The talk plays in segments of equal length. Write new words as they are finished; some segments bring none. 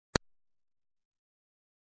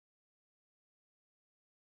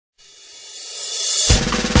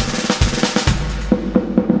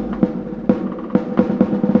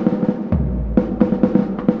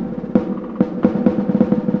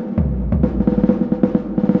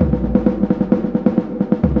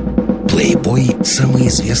Playboy – самый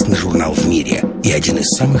известный журнал в мире и один из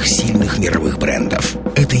самых сильных мировых брендов.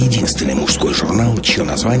 Это единственный мужской журнал, чье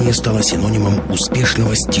название стало синонимом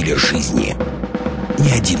успешного стиля жизни. Ни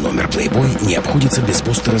один номер Playboy не обходится без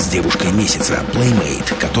постера с девушкой месяца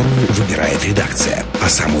Playmate, которую выбирает редакция. А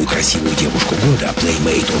самую красивую девушку года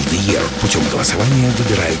Playmate of the Year путем голосования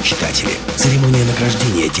выбирают читатели. Церемония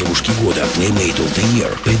награждения девушки года Playmate of the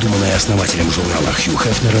Year, придуманная основателем журнала Хью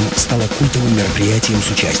Хефнером, стала культовым мероприятием с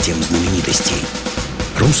участием знаменитостей.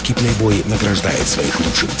 Русский Playboy награждает своих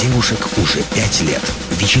лучших девушек уже 5 лет.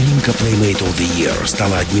 Вечеринка Playmate of the Year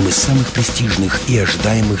стала одним из самых престижных и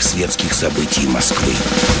ожидаемых светских событий Москвы.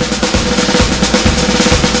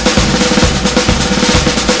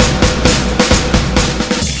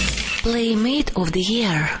 Playmate of the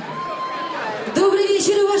Year. Добрый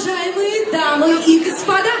вечер, уважаемые дамы и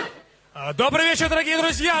господа! Добрый вечер, дорогие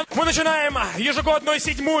друзья! Мы начинаем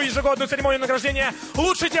седьмую ежегодную церемонию награждения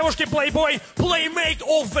лучшей девушки Playboy Playmate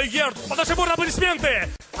of the Year. Под наши бурные аплодисменты!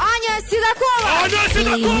 Аня Седокова! Аня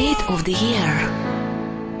Седокова! Playmate of the Year.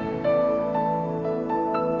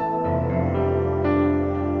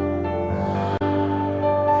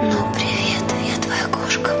 Ну, привет, я твоя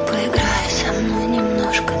кошка, поиграй со мной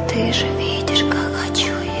немножко. Ты же видишь, как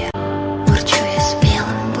хочу я. Ворчу я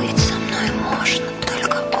смелым, быть со мной можно,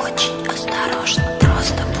 только очень осторожно.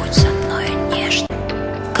 Просто будь со мной нежно,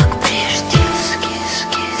 как прежде. Кис, кис,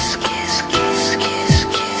 кис, кис, кис,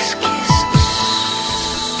 кис, кис.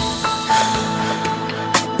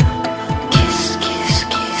 Кис, кис,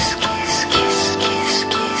 кис, кис, кис, кис,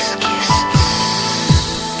 кис, кис.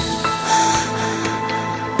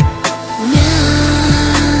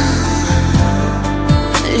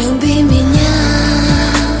 Люби меня,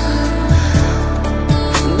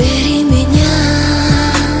 бери меня,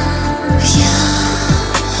 я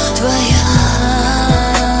твоя,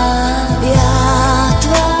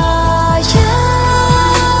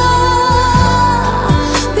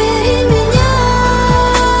 бери меня,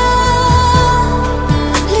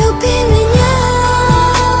 люби меня.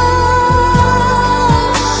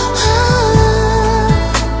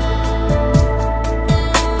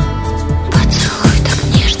 Поцелуй так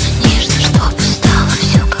нежно, нежно, чтобы стало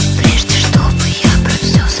все как прежде, чтобы я про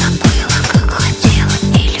все забыла, как хотела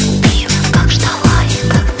и любила, как ждала и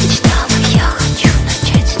как мечтала. Я хочу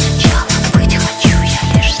начать сначала, быть хочу я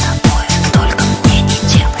лишь с тобой, только мне не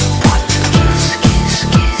делай больно. Кис, кис,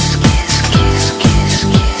 кис, кис, кис, кис, кис,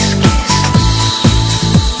 кис.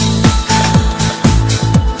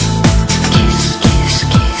 Кис, кис, кис,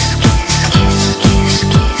 кис, кис, кис, кис,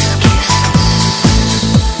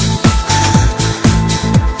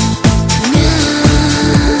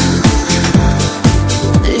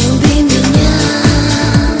 люби меня,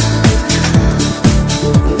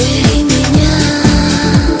 бери меня,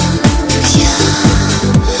 я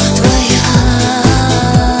твоя,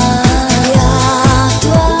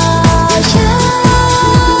 бери меня, люби меня.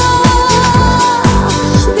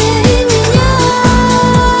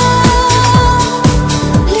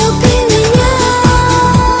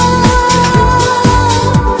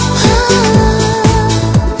 Бери меня,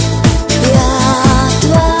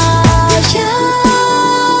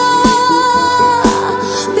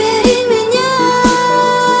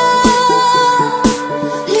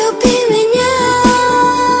 люби меня.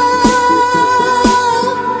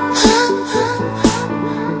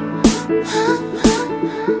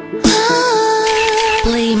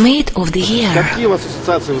 Playmate of the Year. Какие у вас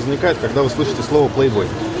ассоциации возникают, когда вы слышите слово «плейбой»?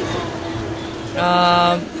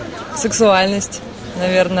 Сексуальность,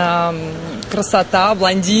 наверное, красота,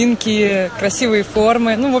 блондинки, красивые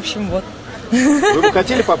формы. Ну, в общем, вот. Вы бы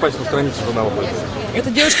хотели попасть на страницу журнала «Плейбой»? Эта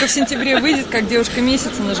девушка в сентябре выйдет, как девушка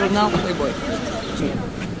месяца на журнал Playboy.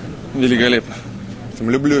 Великолепно.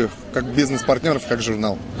 Люблю их, как бизнес-партнеров, как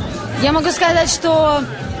журнал. Я могу сказать, что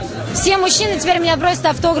все мужчины теперь меня просят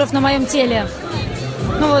автограф на моем теле.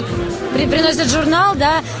 Ну вот, приносят журнал,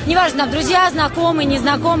 да, неважно, там, друзья, знакомые,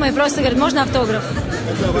 незнакомые, просто говорят, можно автограф?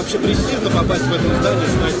 Это вообще престижно попасть в это издание,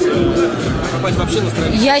 попасть вообще на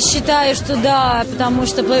страницу? Я считаю, что да, потому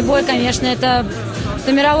что Playboy, конечно, это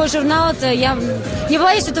мировой журнал, это я не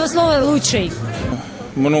боюсь этого слова лучший.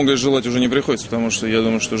 Многое желать уже не приходится, потому что я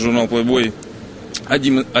думаю, что журнал Playboy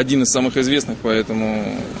один из самых известных, поэтому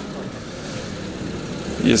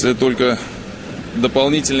если только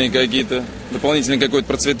дополнительное какое-то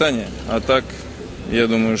процветание, а так, я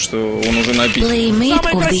думаю, что он уже написан. Самые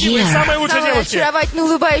красивые, самые лучшие девушки. Очаровательно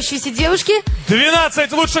улыбающиеся девушки.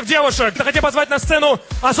 12 лучших девушек. Я хотел позвать на сцену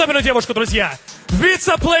особенную девушку, друзья.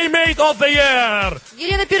 Vice-Playmate of the Year.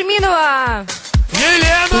 Елена Перминова.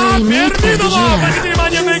 Елена Перминова. Обратите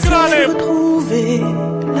внимание на экраны.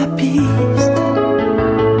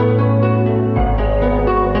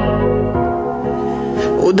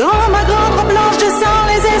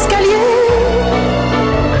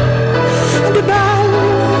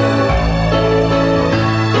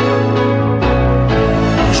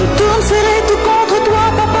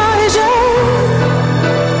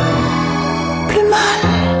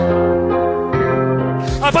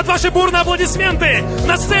 ваши бурные аплодисменты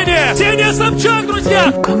на сцене Ксения Собчак,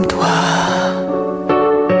 друзья! Comme toi,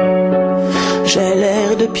 j'ai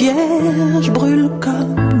l'air de pierre, je brûle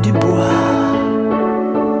comme du bois.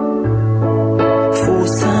 Faut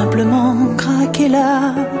simplement craquer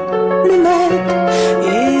la lunette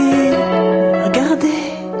et regarder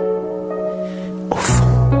au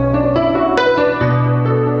fond.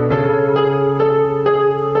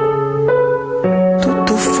 Tout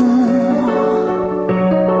au fond,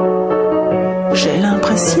 j'ai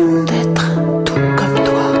l'impression d'être tout comme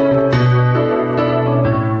toi.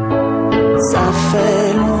 Ça fait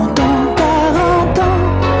longtemps, 40 ans,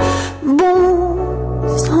 bon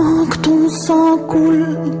sang que ton sang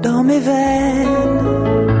coule dans mes veines.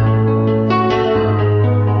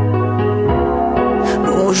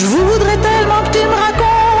 Oh, je voudrais tellement que tu me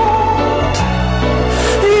racontes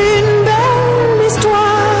une belle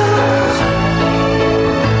histoire.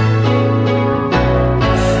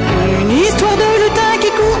 Une histoire de lutin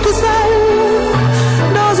qui court tout seul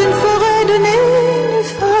dans une forêt de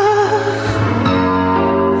nénuphars.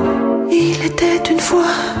 Il était une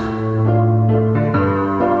fois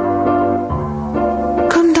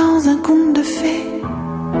comme dans un conte de fées.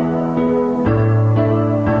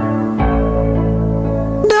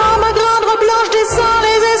 Dans ma grande robe blanche, je descends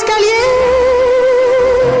les escaliers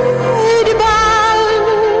du bal.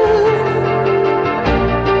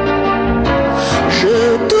 Je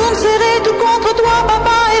tourne serré tout contre toi,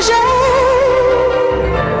 papa, et j'ai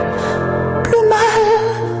plus mal.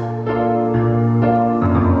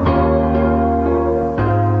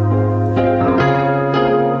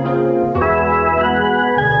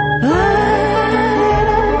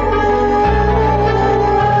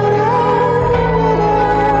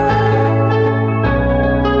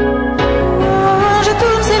 Je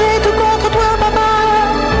tourne serré tout contre toi, papa,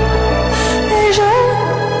 et j'ai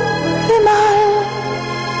plus mal.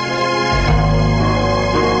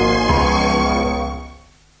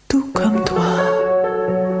 Tout comme toi,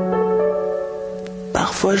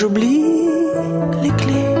 parfois j'oublie les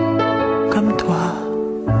clés comme toi.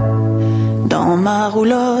 Dans ma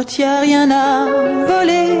roulotte, y a rien à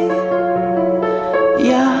voler.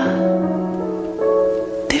 Y a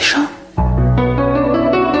des gens.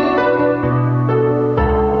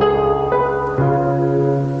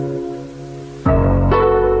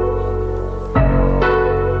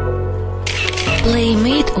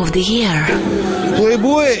 Playmate of the Year.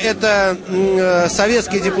 Плейбой – это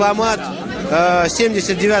советский дипломат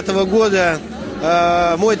 79-го года.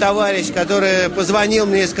 Мой товарищ, который позвонил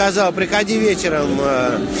мне и сказал: приходи вечером,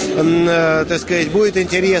 так сказать, будет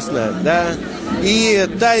интересно, да. И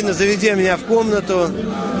тайно заведя меня в комнату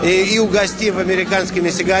и угостив американскими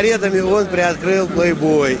сигаретами, он приоткрыл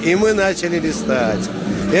Плейбой, и мы начали листать.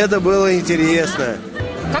 Это было интересно.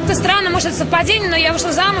 Как-то странно, может, это совпадение, но я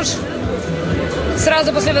вышла замуж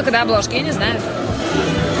сразу после выхода обложки, я не знаю.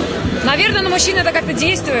 Наверное, на мужчин это как-то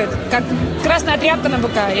действует, как красная тряпка на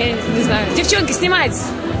быка, я не знаю. Девчонки, снимайтесь,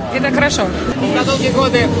 это хорошо. За долгие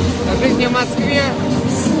годы жизни в Москве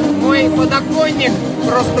мой подоконник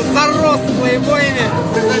просто зарос плейбоями.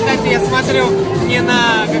 В результате я смотрю не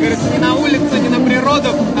на, как говорится, не на улицу, не на природу,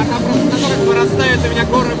 а просто на то, как вырастают у меня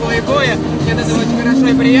горы плейбоя. Мне это очень хорошо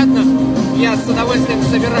и приятно. Я с удовольствием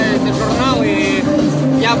собираю этот журнал, и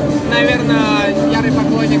я, наверное, ярый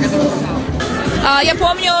поклонник этого журнала. Я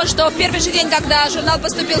помню, что в первый же день, когда журнал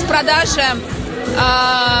поступил в продажи,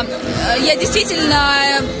 я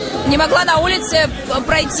действительно не могла на улице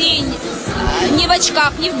пройти ни в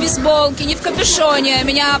очках, ни в бейсболке, ни в капюшоне.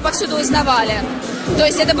 Меня повсюду узнавали. То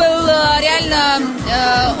есть это был реально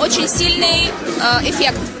очень сильный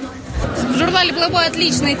эффект. В журнале Playboy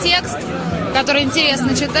отличный текст, который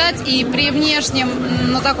интересно читать, и при внешнем,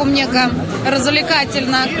 таком неком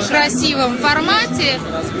развлекательно красивом формате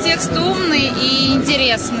текст умный и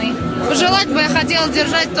интересный. Пожелать бы я хотела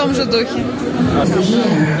держать в том же духе.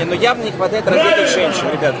 Явно не хватает раздетых женщин,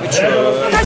 ребят, вы чё?